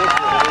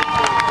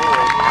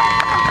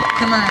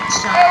 Come on,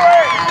 Sean.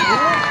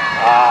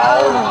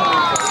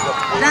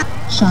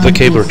 Sean The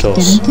caber is toss.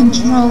 getting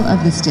control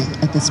of the stick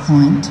at this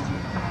point.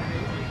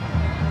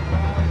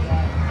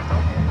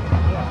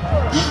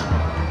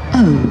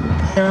 Oh,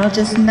 they're all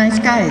just nice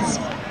guys.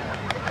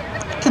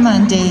 Come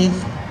on, Dave.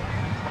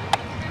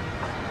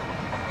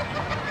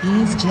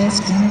 He's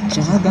just gonna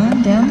jog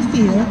on down the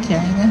field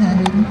carrying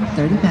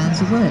 130 pounds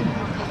of wood.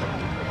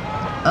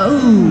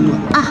 Oh,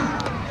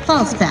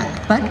 falls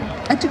back, but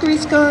a degree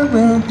score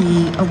will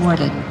be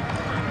awarded.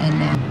 And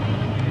now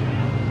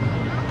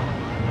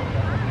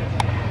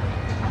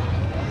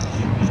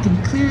you can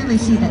clearly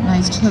see that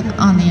nice hook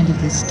on the end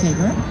of this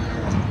caber,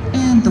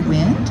 and the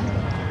wind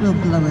will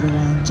blow it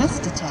around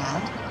just a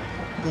tad.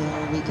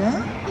 There we go.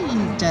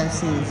 He does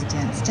his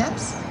dance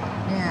steps.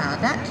 Now,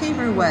 that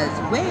caber was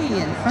way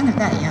in front of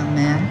that young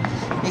man.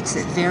 Makes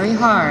it very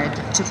hard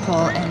to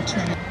pull and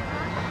turn it.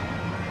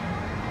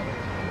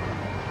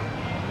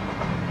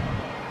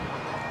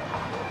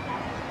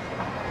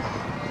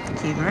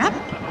 Caber up.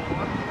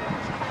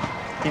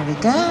 There we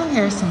go.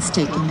 Harrison's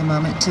taking a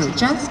moment to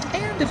adjust,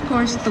 and of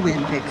course the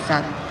wind picks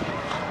up.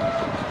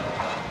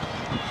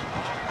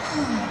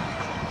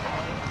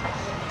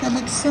 That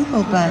looks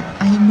simple, but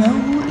I know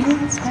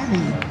it's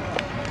heavy.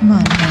 Come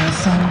on,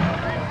 Harrison.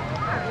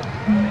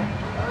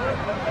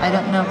 I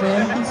don't know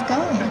where he's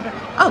going.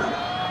 Oh!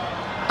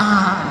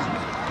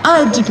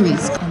 A degree.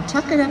 And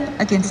tuck it up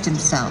against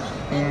himself.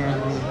 There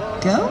we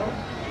go.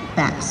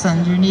 Backs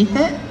underneath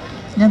it.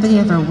 Nobody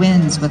ever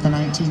wins with a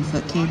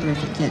 19-foot caber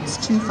if it gets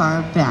too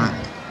far back.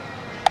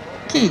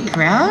 Okay,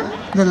 crowd.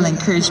 Little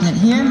encouragement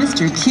here.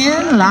 Mr.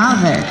 Ken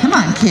Lowther. Come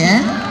on,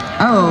 Ken.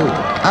 Oh.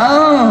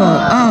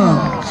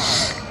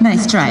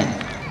 Nice try.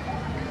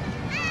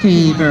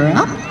 Caber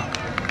up.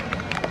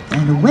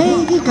 And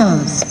away he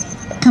goes.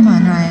 Come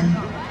on, Ryan.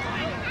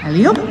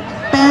 Alley-oop.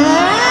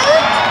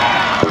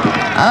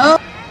 Oh.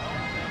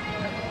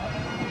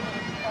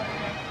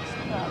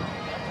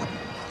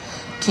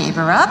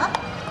 Caber up.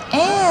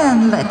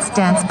 And let's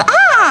dance.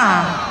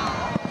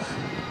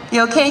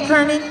 You okay,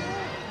 Kearny?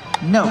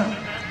 No.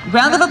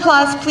 Round of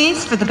applause,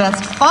 please, for the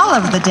best fall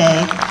of the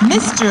day,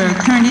 Mr.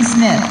 Kearny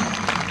Smith.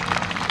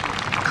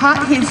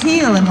 Caught his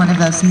heel in one of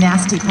those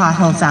nasty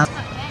potholes out.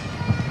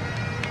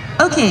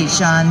 Okay,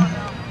 Sean.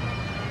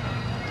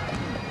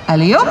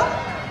 Alley-oop.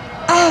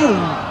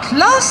 Oh,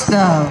 close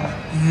though.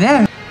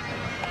 Very.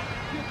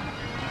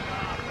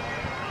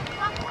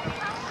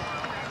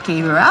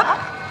 Caber up.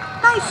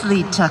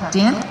 Nicely tucked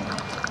in.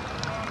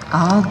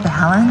 All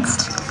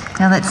balanced.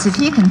 Now let's see if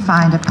you can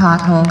find a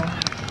pothole.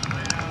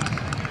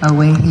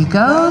 Away he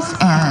goes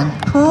and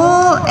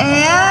pull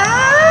and...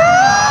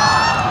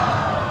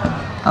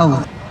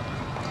 Oh.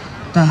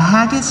 The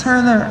Haggis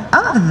hurler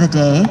of the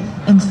day,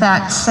 in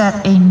fact,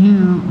 set a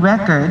new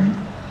record.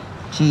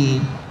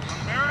 Gee.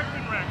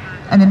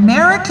 An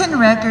American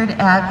record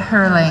at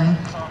hurling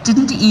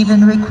didn't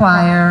even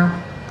require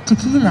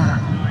tequila.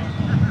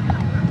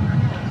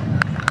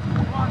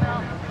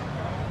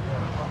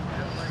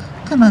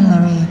 Come on,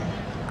 Larry.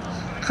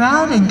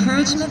 Crowd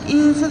encouragement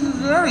is a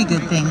very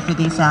good thing for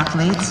these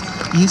athletes.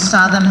 You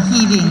saw them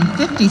heaving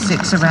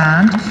 56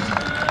 around.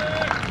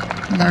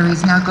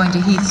 Larry's now going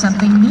to heave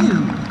something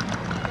new.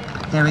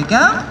 There we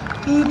go.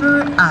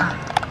 Caber up.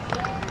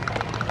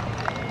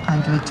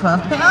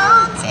 112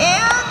 pounds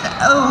and,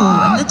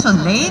 oh, a little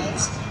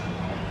late.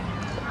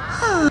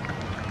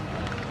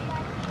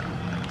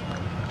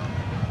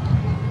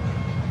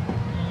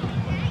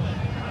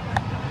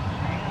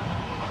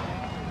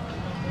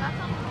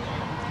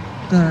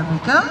 There we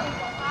go.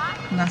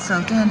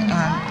 Nestled in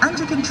and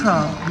under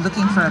control,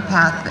 looking for a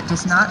path that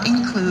does not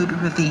include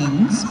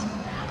ravines.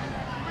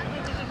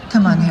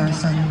 Come on,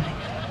 Harrison.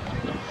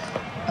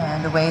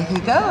 And away he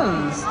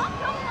goes.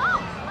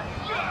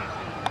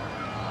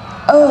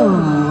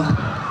 Oh,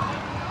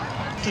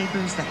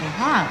 capers that we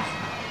have.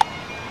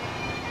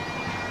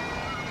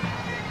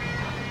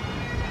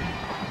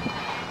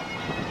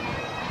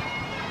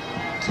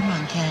 Come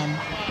on, Ken.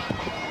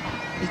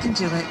 You can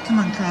do it. Come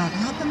on, crowd.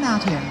 Help him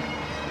out here.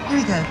 Here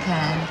we go,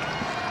 Ken.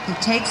 He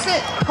takes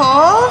it,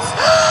 pulls.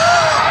 Oh,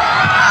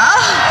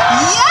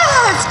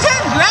 yes!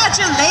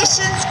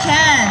 Congratulations,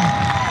 Ken.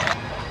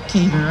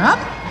 Caber up.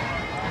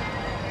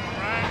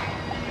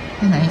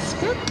 A nice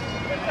pick.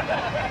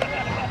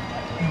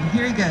 And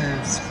here he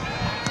goes.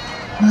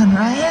 Come on,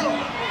 Ryan.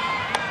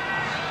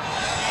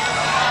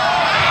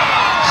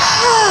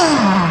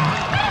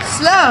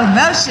 Slow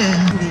motion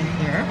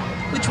here,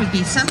 which would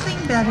be something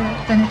better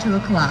than a 2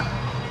 o'clock.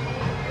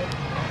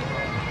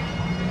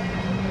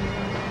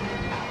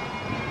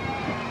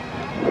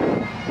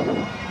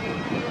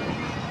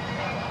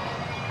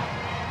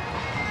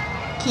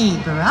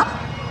 Caber up.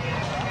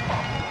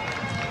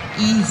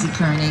 Easy,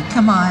 Kearny.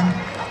 Come on.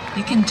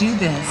 You can do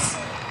this.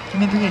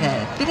 Remember, he had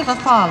a bit of a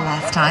fall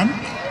last time,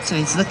 so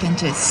he's looking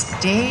to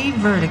stay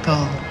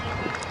vertical.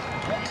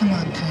 Come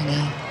on,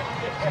 Kearny.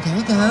 There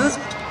he goes.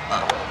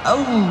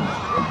 Oh.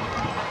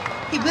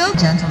 He will,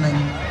 gentlemen.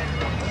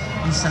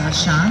 You saw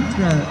Sean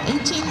throw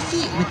 18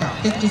 feet with that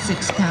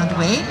 56-pound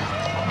weight.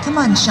 Come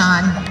on,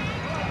 Sean.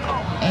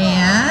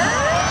 And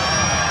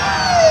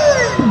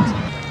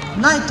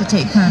like to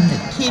take home the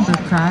Caber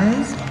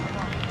prize.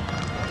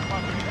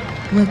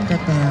 Would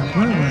that there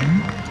were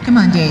one. Come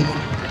on, Dave.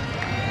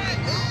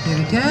 Here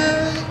we go.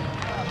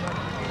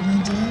 Come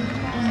on, Dave.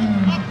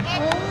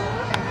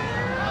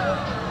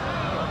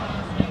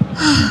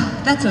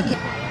 Oh. That's okay.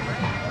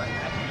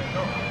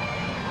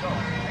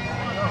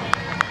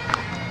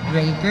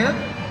 Ready, group?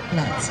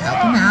 Let's help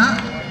him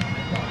out.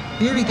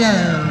 Here we go.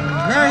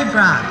 Larry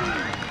Brock.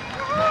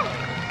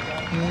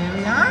 Here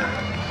we are.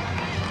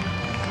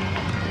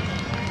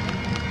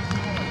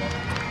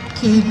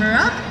 Caber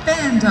up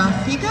and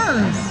off he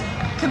goes.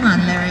 Come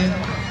on, Larry.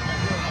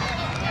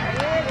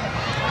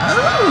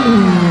 Oh.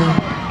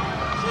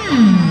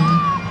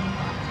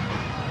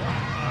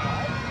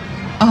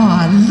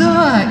 Oh,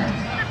 look.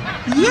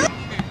 Yeah.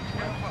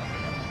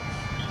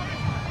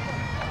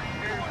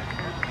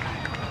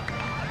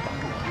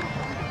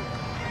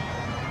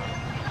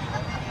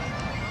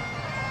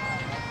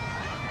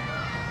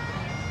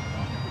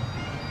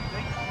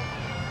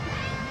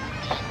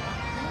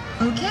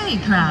 Okay,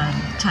 crowd,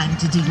 time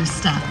to do your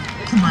stuff.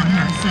 Come on,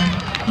 Harrison.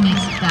 He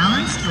makes it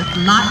balanced with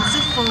lots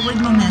of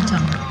forward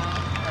momentum.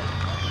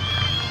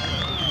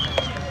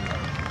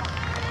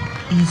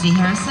 Easy,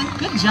 Harrison.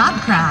 Good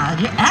job, crowd.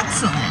 You're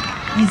excellent.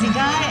 Easy,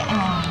 guy.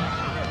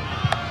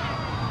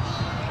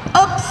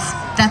 Oops,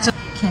 that's okay.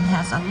 Ken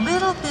has a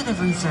little bit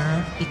of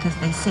reserve because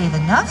they save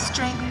enough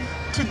strength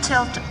to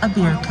tilt a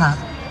beer cup.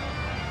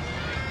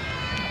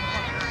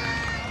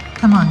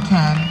 Come on,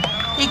 Ken.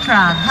 Hey,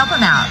 crowd, help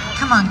him out.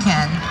 Come on,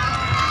 Ken.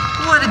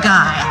 What a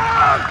guy.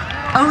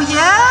 Oh,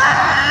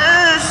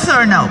 yes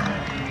or no?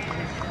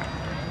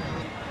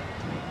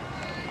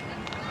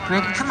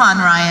 Great. Come on,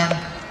 Ryan.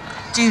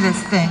 Do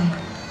this thing.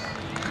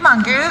 Come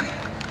on, group.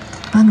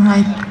 On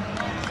right.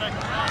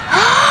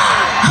 Oh,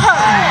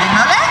 you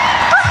know that?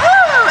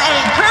 Woohoo!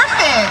 A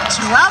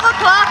perfect 12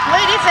 o'clock,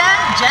 ladies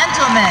and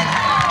gentlemen.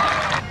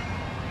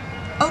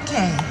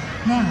 Okay,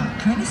 now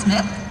Kearny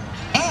Smith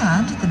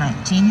and the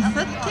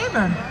 19-foot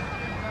caber.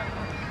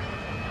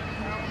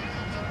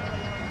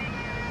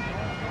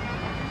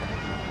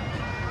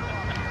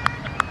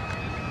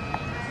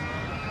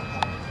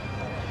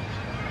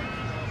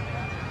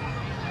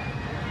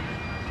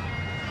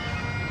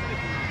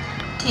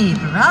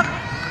 Caber up.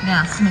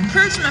 Now some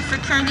encouragement for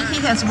Kearny.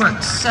 He has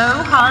worked so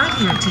hard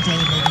here today,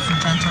 ladies and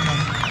gentlemen.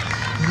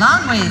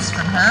 Long ways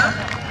from home.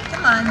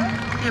 Come on.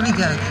 Here we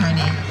go,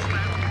 Kearny.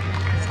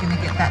 He's going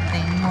to get that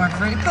thing more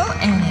vertical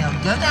and he'll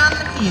go down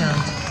the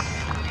field.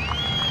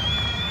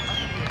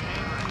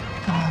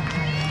 Come on,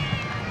 Kearny.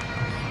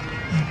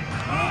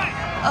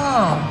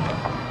 Oh,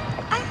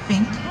 I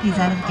think he's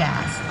out of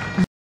gas.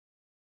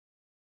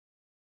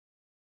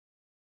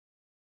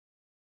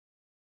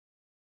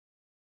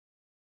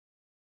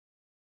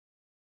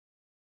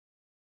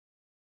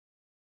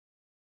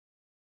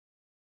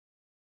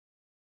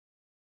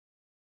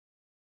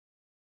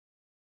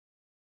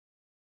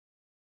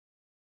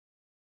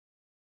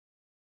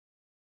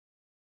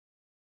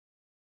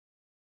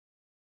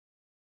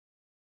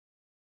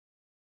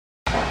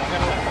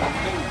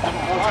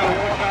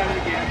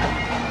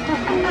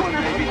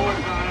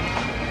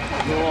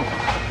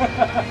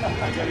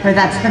 Or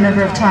that's the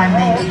number of time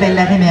they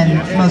let him in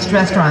most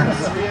restaurants.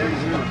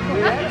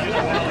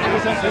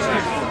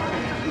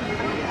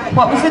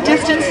 What was the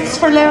distance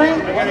for Larry?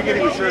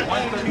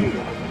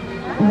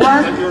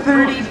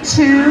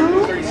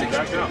 132.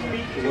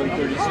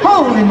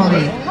 Holy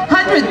moly,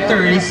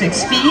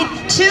 136 feet,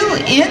 2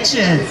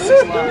 inches.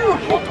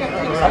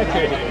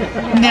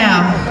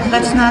 Now,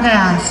 let's not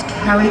ask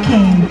how he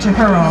came to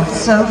hurl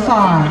so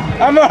far.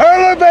 I'm a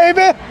hurler,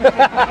 baby!